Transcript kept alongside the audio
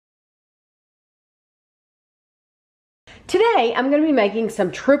Today, I'm going to be making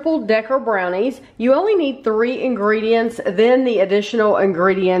some Triple Decker Brownies. You only need 3 ingredients, then the additional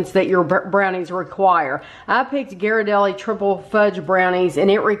ingredients that your brownies require. I picked Ghirardelli Triple Fudge Brownies, and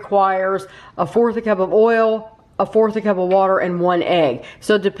it requires a 1/4 cup of oil, a 1/4 cup of water, and 1 egg.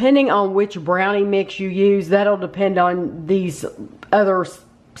 So depending on which brownie mix you use, that'll depend on these other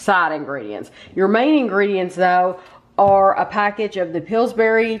side ingredients. Your main ingredients, though, are a package of the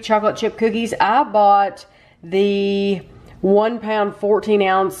Pillsbury chocolate chip cookies. I bought the 1 pound 14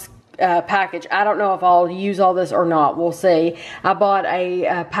 ounce package. I don't know if I'll use all this or not. We'll see. I bought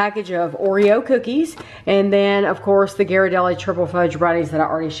a package of Oreo cookies, and then of course the Ghirardelli Triple Fudge Brownies that I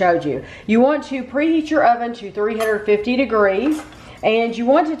already showed you. You want to preheat your oven to 350 degrees, and you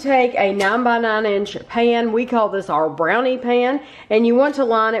want to take a 9 by 9 inch pan. We call this our brownie pan, and you want to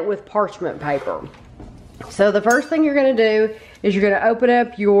line it with parchment paper. So the first thing you're going to do is you're going to open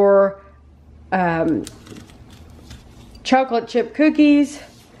up your chocolate chip cookies,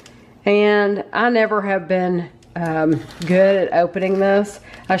 and I never have been good at opening this.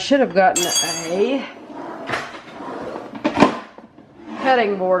 I should have gotten a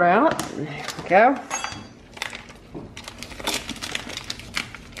cutting board out. There we go.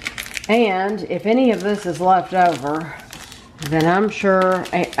 And if any of this is left over, then I'm sure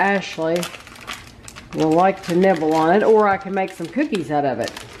Ashley will like to nibble on it, or I can make some cookies out of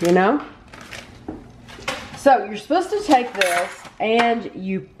it, you know? So you're supposed to take this and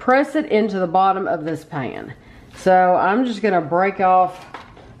you press it into the bottom of this pan. So I'm just gonna break off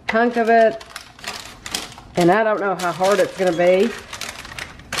a hunk of it, and I don't know how hard it's gonna be.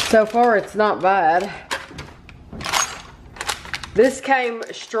 So far it's not bad. This came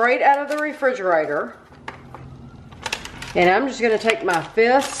straight out of the refrigerator, and I'm just gonna take my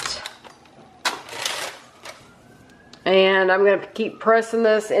fist and I'm gonna keep pressing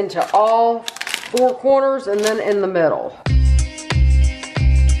this into all 4 corners and then in the middle. This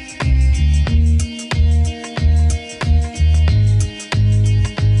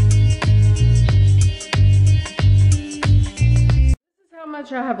is how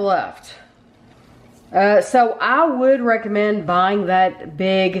much I have left. So I would recommend buying that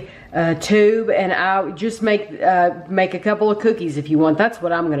big tube, and I just make a couple of cookies if you want. That's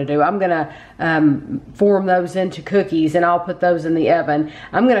what I'm going to do. I'm going to form those into cookies, and I'll put those in the oven.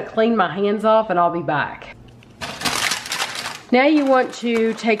 I'm going to clean my hands off, and I'll be back. Now you want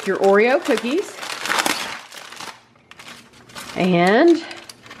to take your Oreo cookies and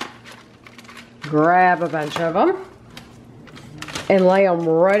grab a bunch of them and lay them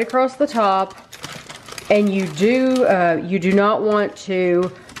right across the top. And you do not want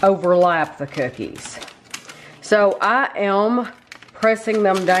to overlap the cookies. So I am pressing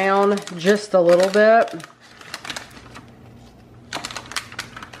them down just a little bit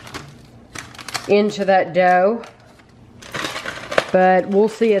into that dough. But we'll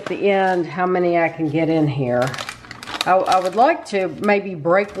see at the end how many I can get in here. I would like to maybe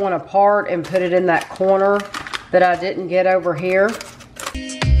break one apart and put it in that corner that I didn't get over here.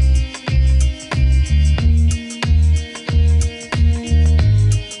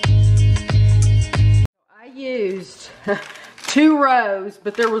 Used 2 rows,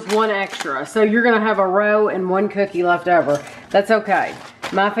 but there was 1 extra, so you're gonna have a row and 1 cookie left over. That's okay.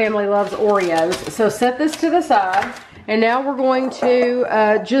 My family loves Oreos. So set this to the side, and now we're going to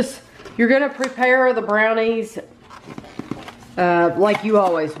you're gonna prepare the brownies like you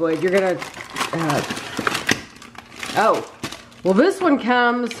always would. You're gonna oh well, this one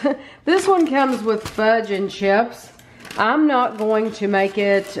comes with fudge and chips. I'm not going to make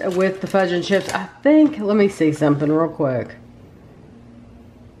it with the fudge and chips. I think, let me see something real quick.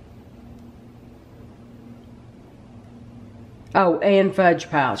 Oh, and fudge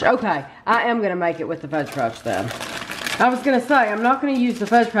pouch. Okay, I am going to make it with the fudge pouch then. I was going to say, I'm not going to use the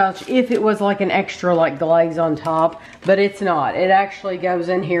fudge pouch if it was like an extra like glaze on top, but it's not. It actually goes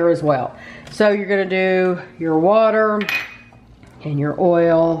in here as well. So you're going to do your water and your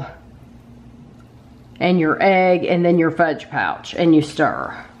oil and your egg, and then your fudge pouch, and you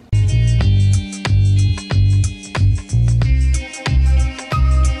stir. Now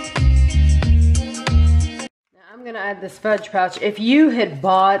I'm gonna add this fudge pouch. If you had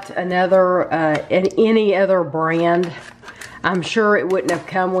bought another, any other brand, I'm sure it wouldn't have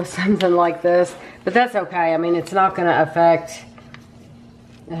come with something like this, but that's okay. I mean, it's not gonna affect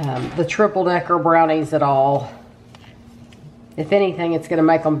the Triple Decker Brownies at all. If anything, it's gonna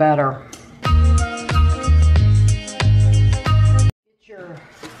make them better.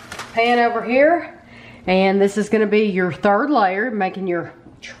 Pan over here, and this is going to be your 3rd layer, making your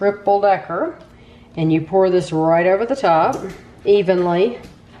triple decker, and you pour this right over the top evenly.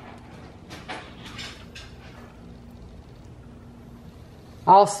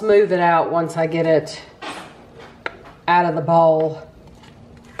 I'll smooth it out once I get it out of the bowl.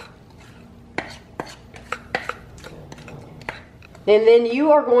 And then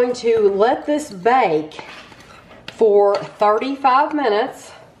you are going to let this bake for 35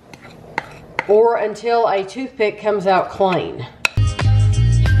 minutes or until a toothpick comes out clean.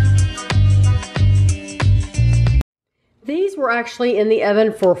 These were actually in the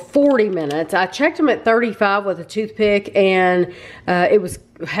oven for 40 minutes. I checked them at 35 with a toothpick, and it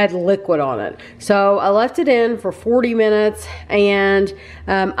had liquid on it. So I left it in for 40 minutes, and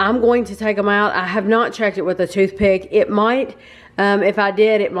I'm going to take them out. I have not checked it with a toothpick. It might, if I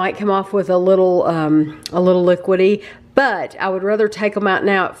did, it might come off with a little liquidy. But I would rather take them out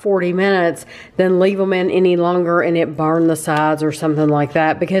now at 40 minutes than leave them in any longer and it burn the sides or something like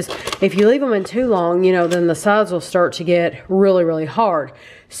that. Because if you leave them in too long, you know, then the sides will start to get really, really hard.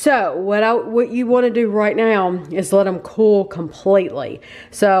 So what you want to do right now is let them cool completely.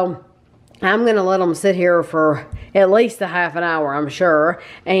 So I'm going to let them sit here for at least a half an hour, I'm sure.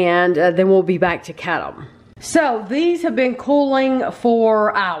 And then we'll be back to cut them. So these have been cooling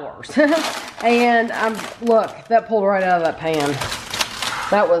for hours. And look, that pulled right out of that pan.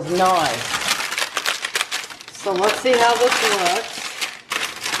 That was nice. So let's see how this looks.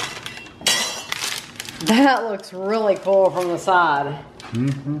 That looks really cool from the side.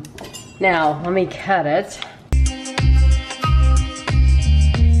 Now, let me cut it.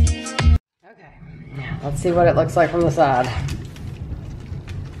 Okay, now let's see what it looks like from the side.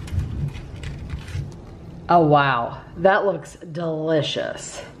 Oh wow, that looks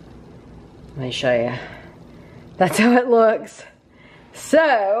delicious. Let me show you. That's how it looks.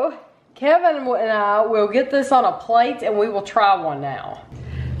 So, Kevin and I will get this on a plate and we will try one now.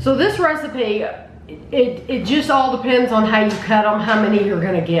 So this recipe, it just all depends on how you cut them, how many you're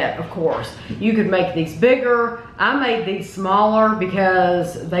gonna get, of course. You could make these bigger. I made these smaller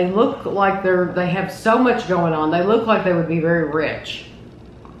because they look like they have so much going on. They look like they would be very rich.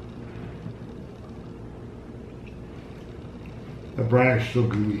 The brownie is so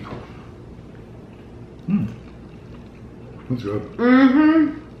gooey. That's good.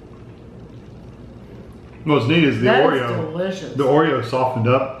 What's neat is the Oreo. Delicious. The Oreo softened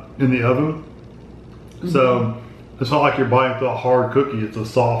up in the oven. So it's not like you're biting through a hard cookie. It's a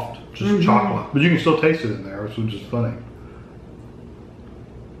soft, just chocolate. But you can still taste it in there, which is funny.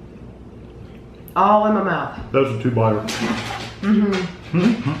 All in my mouth. Those are 2 biters.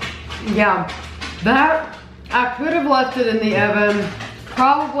 Yeah, that, I could have left it in the oven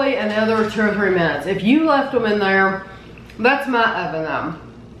probably another 2 or 3 minutes. If you left them in there, that's my oven though.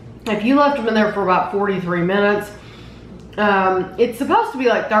 If you left them in there for about 43 minutes, it's supposed to be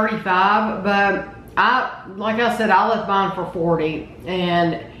like 35, but like I said, I left mine for 40.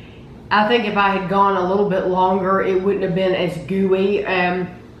 And I think if I had gone a little bit longer, it wouldn't have been as gooey and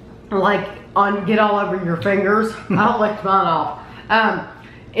get all over your fingers. I licked mine off.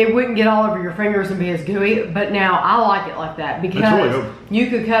 It wouldn't get all over your fingers and be as gooey, but now I like it like that because really you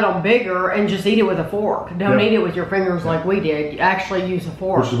could cut them bigger and just eat it with a fork. Don't eat it with your fingers like we did. You actually use a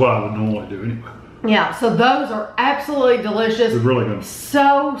fork. Which is what I would normally do anyway. Yeah, so those are absolutely delicious. They're really good.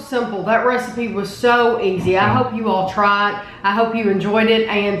 So simple. That recipe was so easy. I hope you all try it. I hope you enjoyed it,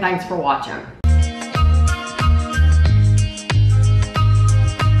 and thanks for watching.